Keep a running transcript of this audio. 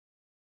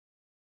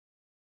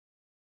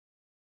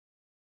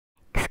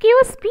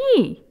Excuse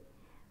me,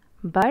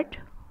 but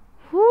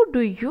who do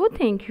you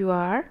think you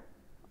are?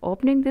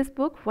 Opening this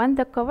book when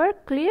the cover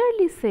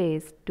clearly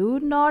says, "Do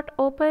not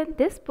open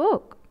this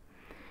book."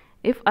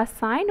 If a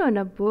sign on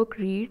a book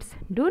reads,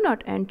 "Do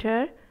not enter,"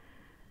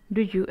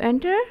 do you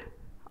enter?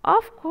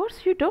 Of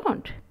course you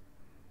don't.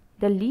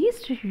 The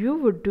least you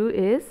would do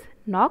is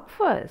knock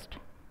first.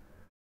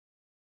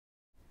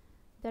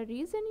 The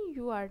reason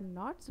you are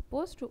not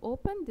supposed to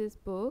open this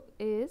book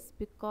is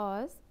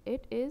because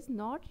it is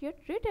not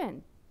yet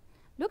written.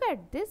 Look at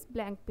this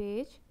blank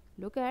page.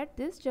 Look at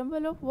this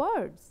jumble of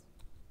words.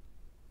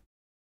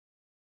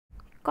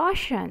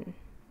 Caution.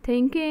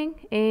 Thinking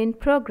in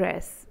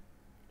progress.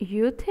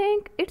 You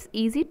think it's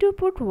easy to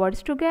put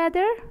words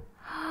together?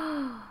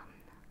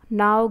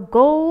 Now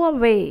go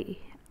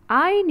away.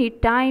 I need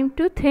time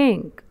to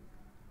think.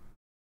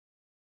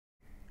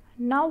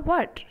 Now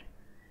what?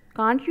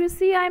 Can't you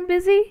see I'm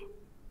busy?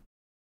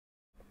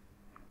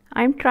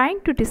 I'm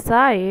trying to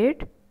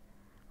decide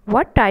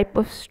what type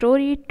of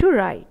story to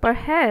write.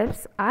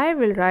 Perhaps I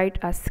will write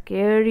a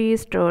scary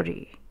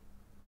story.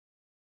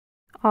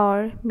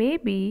 Or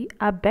maybe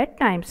a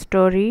bedtime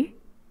story.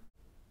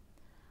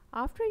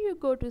 After you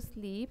go to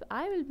sleep,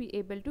 I will be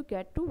able to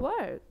get to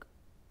work.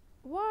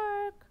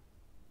 Work.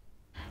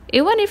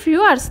 Even if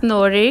you are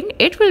snoring,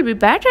 it will be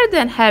better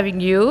than having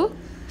you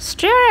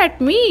stare at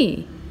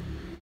me.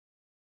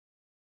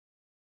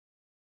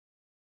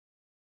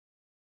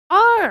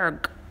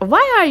 Arg!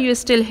 Why are you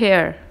still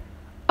here?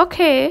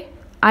 Okay,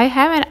 I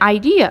have an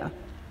idea.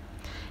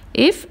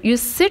 If you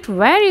sit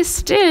very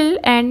still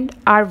and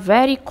are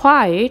very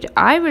quiet,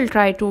 I will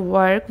try to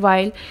work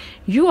while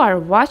you are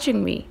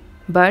watching me.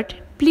 But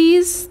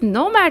please,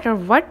 no matter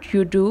what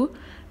you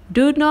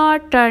do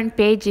not turn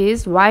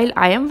pages while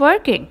I am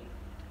working.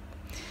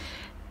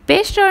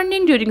 Page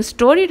turning during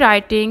story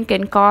writing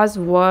can cause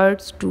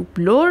words to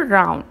blow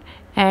around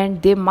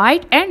and they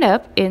might end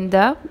up in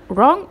the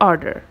wrong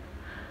order.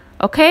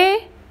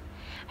 Okay,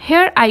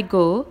 here I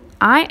go.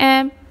 I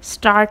am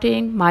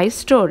starting my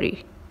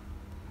story.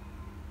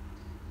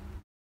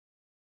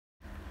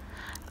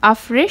 A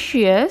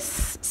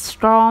furious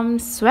storm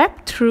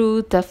swept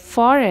through the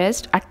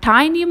forest. A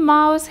tiny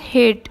mouse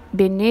hid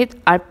beneath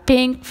a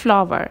pink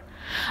flower.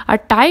 A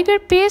tiger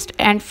paced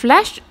and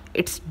flashed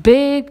its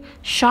big,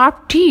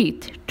 sharp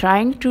teeth,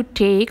 trying to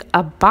take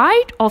a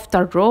bite of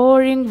the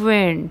roaring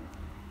wind.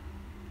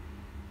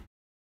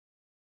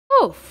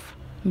 Oof!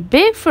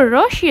 Big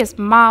ferocious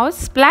mouse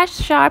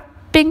splashed sharp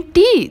pink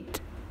teeth.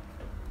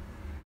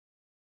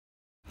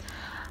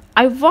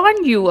 I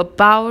warned you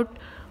about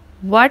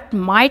what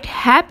might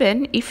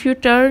happen if you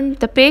turn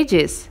the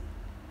pages.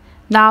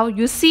 Now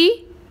you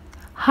see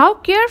how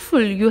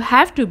careful you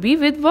have to be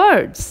with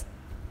words.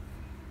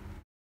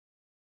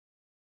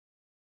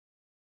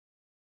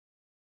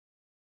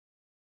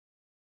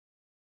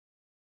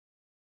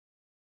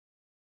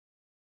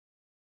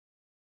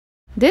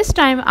 This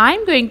time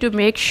I'm going to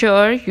make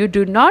sure you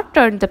do not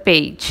turn the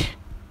page.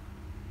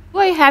 Do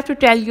I have to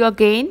tell you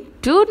again?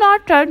 Do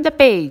not turn the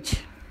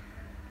page.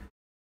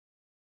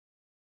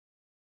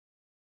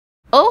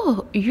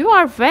 Oh, you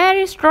are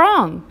very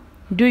strong.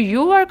 Do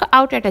you work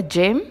out at a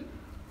gym?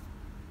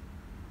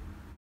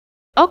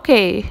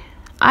 Okay,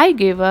 I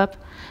give up.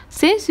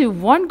 Since you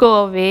won't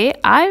go away,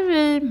 I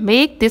will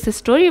make this a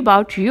story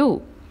about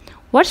you.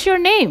 What's your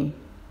name?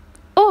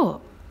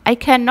 Oh, I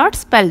cannot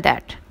spell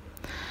that.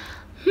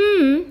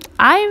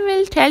 I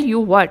will tell you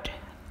what.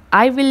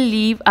 I will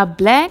leave a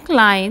blank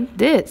line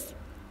this.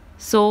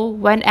 So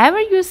whenever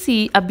you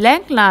see a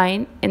blank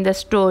line in the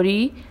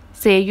story,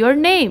 say your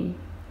name.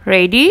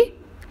 Ready?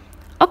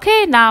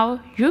 Okay, now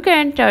you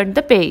can turn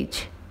the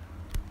page.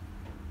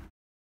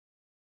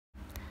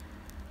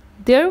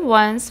 There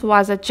once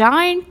was a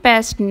giant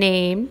pest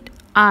named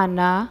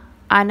Anna.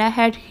 Anna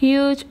had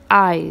huge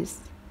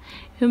eyes,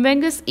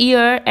 humongous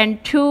ear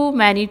and too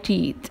many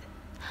teeth.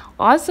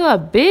 Also a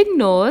big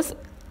nose.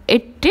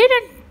 It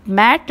didn't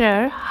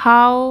matter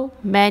how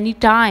many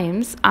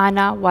times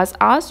Anna was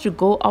asked to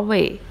go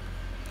away.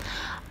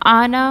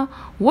 Anna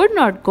would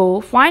not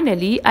go.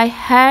 Finally, I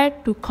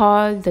had to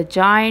call the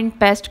giant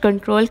pest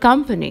control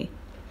company.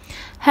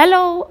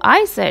 Hello,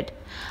 I said.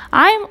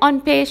 I am on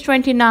page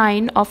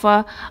 29 of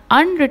a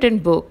unwritten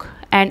book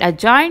and a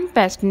giant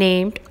pest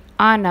named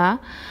Anna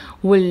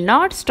will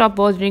not stop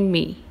bothering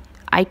me.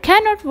 I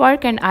cannot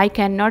work and I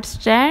cannot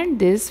stand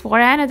this for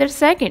another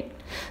second.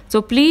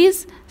 So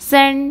please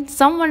send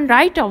someone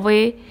right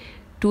away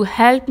to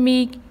help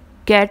me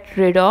get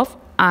rid of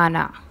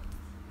Anna.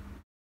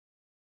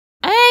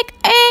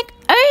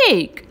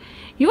 Egg!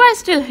 You are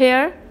still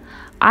here?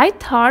 I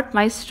thought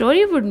my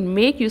story would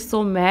make you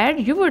so mad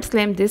you would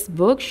slam this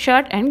book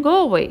shut and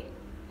go away.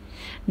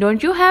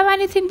 Don't you have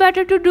anything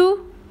better to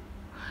do?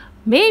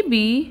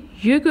 Maybe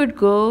you could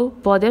go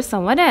bother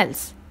someone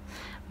else.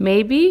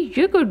 Maybe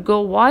you could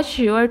go watch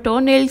your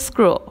toenails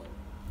grow.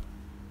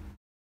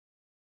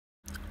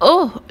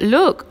 Oh,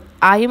 look,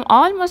 I am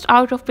almost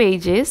out of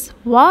pages.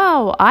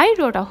 Wow, I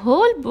wrote a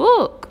whole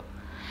book.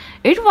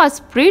 It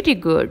was pretty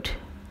good,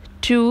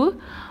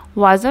 too,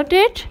 wasn't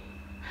it?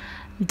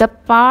 The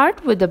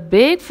part with the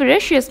big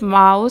ferocious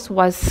mouse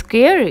was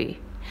scary.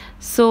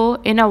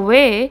 So, in a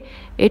way,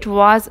 it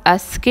was a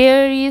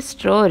scary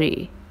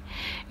story.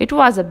 It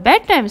was a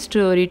bedtime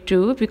story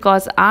too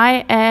because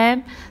I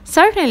am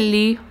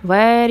certainly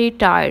very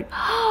tired.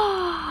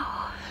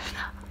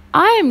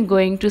 I am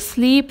going to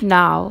sleep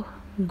now.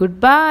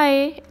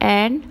 Goodbye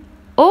and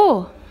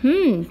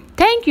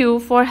thank you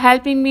for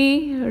helping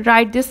me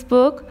write this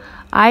book.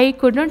 I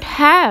couldn't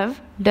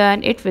have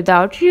done it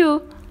without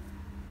you.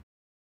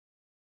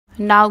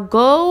 Now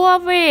go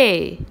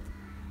away.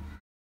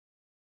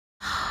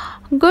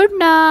 Good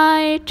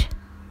night.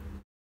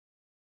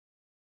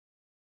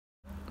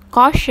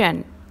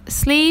 Caution,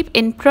 sleep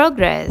in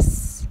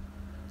progress.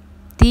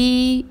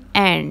 The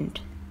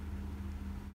end.